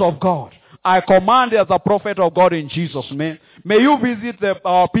 angels of God, I command as a prophet of God in Jesus' name, may you visit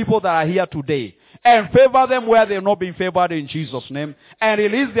our people that are here today and favor them where they have not been favored in Jesus' name, and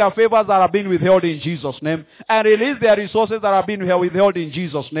release their favors that have been withheld in Jesus' name, and release their resources that have been withheld in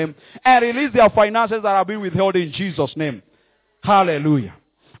Jesus' name, and release their finances that have been withheld in Jesus' name. Hallelujah.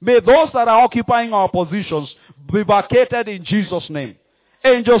 May those that are occupying our positions be vacated in Jesus' name.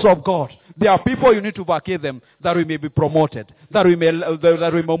 Angels of God, there are people you need to vacate them that we may be promoted, that we may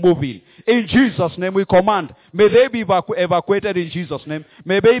move in. In Jesus' name we command, may they be evacuated in Jesus' name.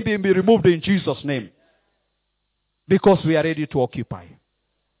 May they be removed in Jesus' name. Because we are ready to occupy.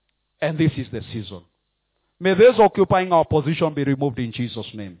 And this is the season. May those occupying our position be removed in Jesus'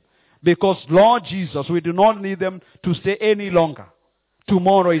 name. Because Lord Jesus, we do not need them to stay any longer.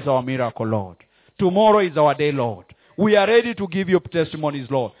 Tomorrow is our miracle, Lord. Tomorrow is our day, Lord. We are ready to give you testimonies,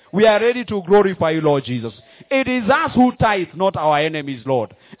 Lord. We are ready to glorify you, Lord Jesus. It is us who tithe, not our enemies,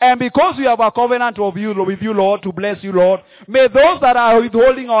 Lord. And because we have a covenant with you, Lord, to bless you, Lord, may those that are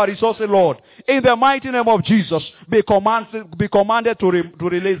withholding our resources, Lord, in the mighty name of Jesus, be commanded to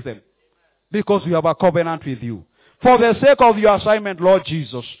release them. Because we have a covenant with you. For the sake of your assignment, Lord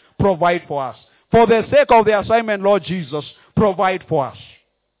Jesus, provide for us. For the sake of the assignment, Lord Jesus, provide for us.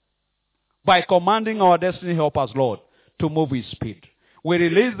 By commanding our destiny helpers, Lord, to move with speed. We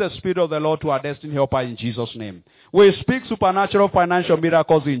release the Spirit of the Lord to our destiny helper in Jesus' name. We speak supernatural financial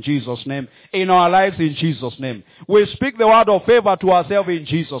miracles in Jesus' name. In our lives in Jesus' name. We speak the word of favor to ourselves in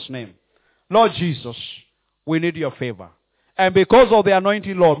Jesus' name. Lord Jesus, we need your favor. And because of the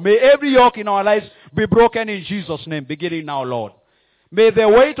anointing, Lord, may every yoke in our lives be broken in Jesus' name, beginning now, Lord. May the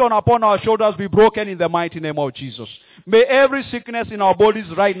weight upon our shoulders be broken in the mighty name of Jesus. May every sickness in our bodies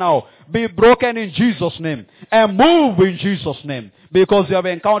right now be broken in Jesus' name. And move in Jesus' name. Because you have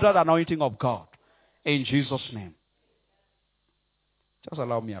encountered the anointing of God. In Jesus' name. Just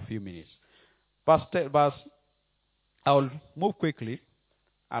allow me a few minutes. Verse, I'll move quickly.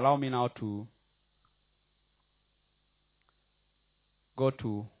 Allow me now to go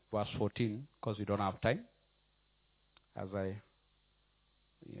to verse 14 because we don't have time. As I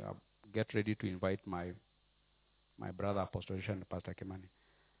get ready to invite my brother Apostle Joshua and Pastor Kimani.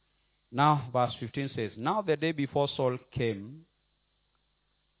 Now, verse 15 says, Now the day before Saul came,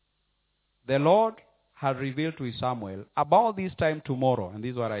 the Lord had revealed to Samuel, about this time tomorrow, and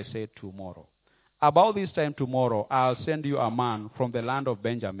this is what I said tomorrow, about this time tomorrow, I'll send you a man from the land of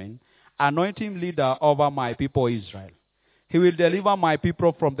Benjamin, anoint him leader over my people Israel. He will deliver my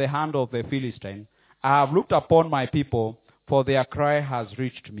people from the hand of the Philistine. I have looked upon my people, for their cry has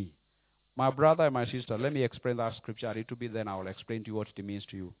reached me. My brother and my sister, let me explain that scripture a little bit, then I will explain to you what it means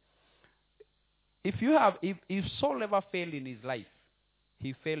to you. If Saul ever failed in his life,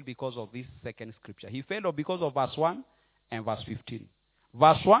 he failed because of this second scripture. He failed because of verse 1 and verse 15.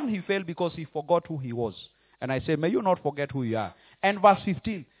 Verse 1, he failed because he forgot who he was. And I said, may you not forget who you are. And verse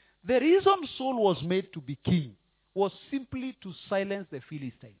 15, the reason Saul was made to be king was simply to silence the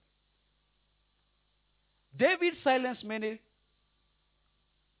Philistines. David silenced many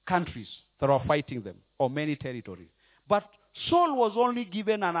countries that were fighting them, or many territories. But Saul was only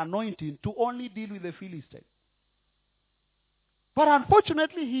given an anointing to only deal with the Philistines. But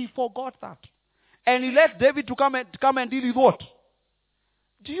unfortunately, he forgot that. And he let David to come and deal with what?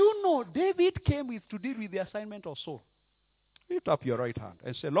 Do you know, David came to deal with the assignment of Saul. Lift up your right hand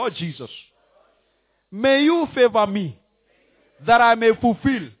and say, Lord Jesus, may you favor me that I may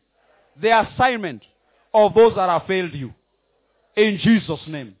fulfill the assignment of those that have failed you. In Jesus'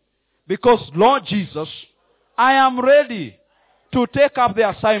 name. Because, Lord Jesus, I am ready to take up the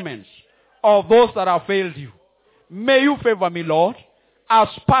assignments of those that have failed you. May you favor me, Lord, as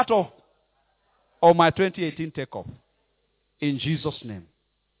part of my 2018 takeoff. In Jesus' name.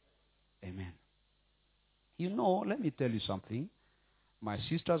 Amen. You know, let me tell you something. My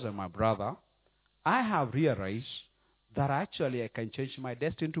sisters and my brother, I have realized that actually I can change my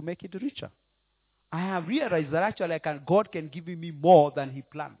destiny to make it richer. I have realized that actually God can give me more than he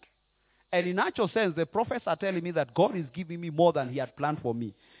planned. And in actual sense, the prophets are telling me that God is giving me more than he had planned for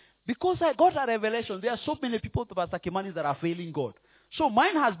me. Because I got a revelation. There are so many people, Pastor Kimani, that are failing God. So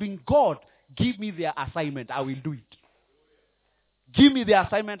mine has been, God, give me their assignment. I will do it. Give me the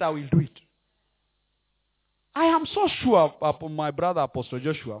assignment. I will do it. I am so sure, my brother Apostle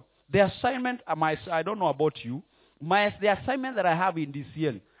Joshua, the assignment, I don't know about you, the assignment that I have in this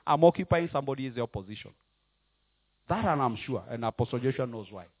year, I'm occupying somebody else's position. That I'm sure. And Apostle Joshua knows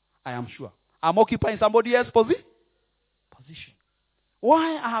why. I am sure. I'm occupying somebody else's position.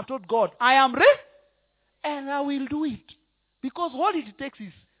 Why? I have told God, I am ready and I will do it. Because what it takes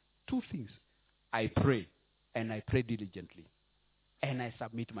is two things. I pray and I pray diligently. And I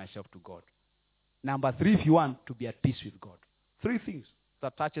submit myself to God. Number 3, if you want to be at peace with God. 3 things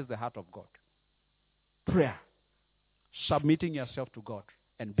that touches the heart of God. Prayer. Submitting yourself to God.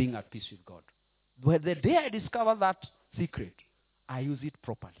 And being at peace with God. But the day I discover that secret, I use it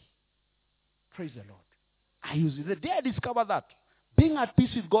properly. Praise the Lord. I use it. The day I discover that, being at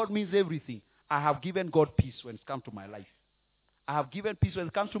peace with God means everything. I have given God peace when it comes to my life. I have given peace when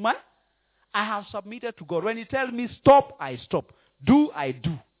it comes to I have submitted to God. When he tells me stop, I stop. Do, I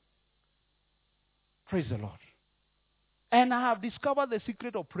do. Praise the Lord. And I have discovered the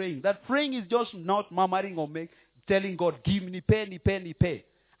secret of praying. That praying is just not murmuring or telling God, give me, pay.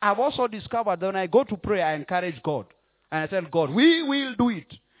 I've also discovered that when I go to pray, I encourage God. And I tell God, we will do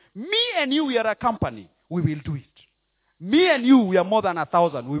it. Me and you, we are a company. We will do it. Me and you, we are more than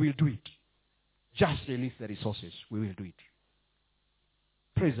 1,000. We will do it. Just release the resources. We will do it.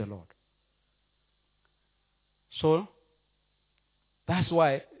 Praise the Lord. So, that's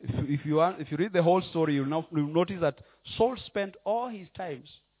why, if you read the whole story, you'll notice that Saul spent all his times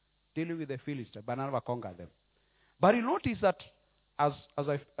dealing with the Philistines, but never conquered them. But you notice that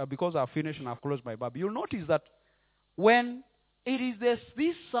because I've finished and I've closed my Bible, you'll notice that when it is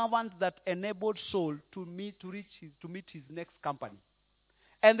this servant that enabled Saul to meet his next company.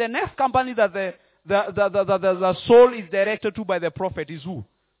 And the next company that the Saul is directed to by the prophet is who?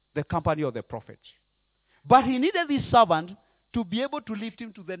 The company of the prophet. But he needed this servant to be able to lift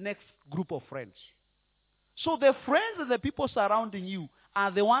him to the next group of friends. So the friends and the people surrounding you are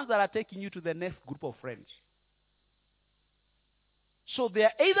the ones that are taking you to the next group of friends. So they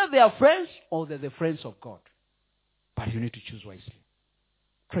are either friends or they're the friends of God. But you need to choose wisely.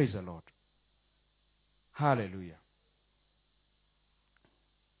 Praise the Lord. Hallelujah.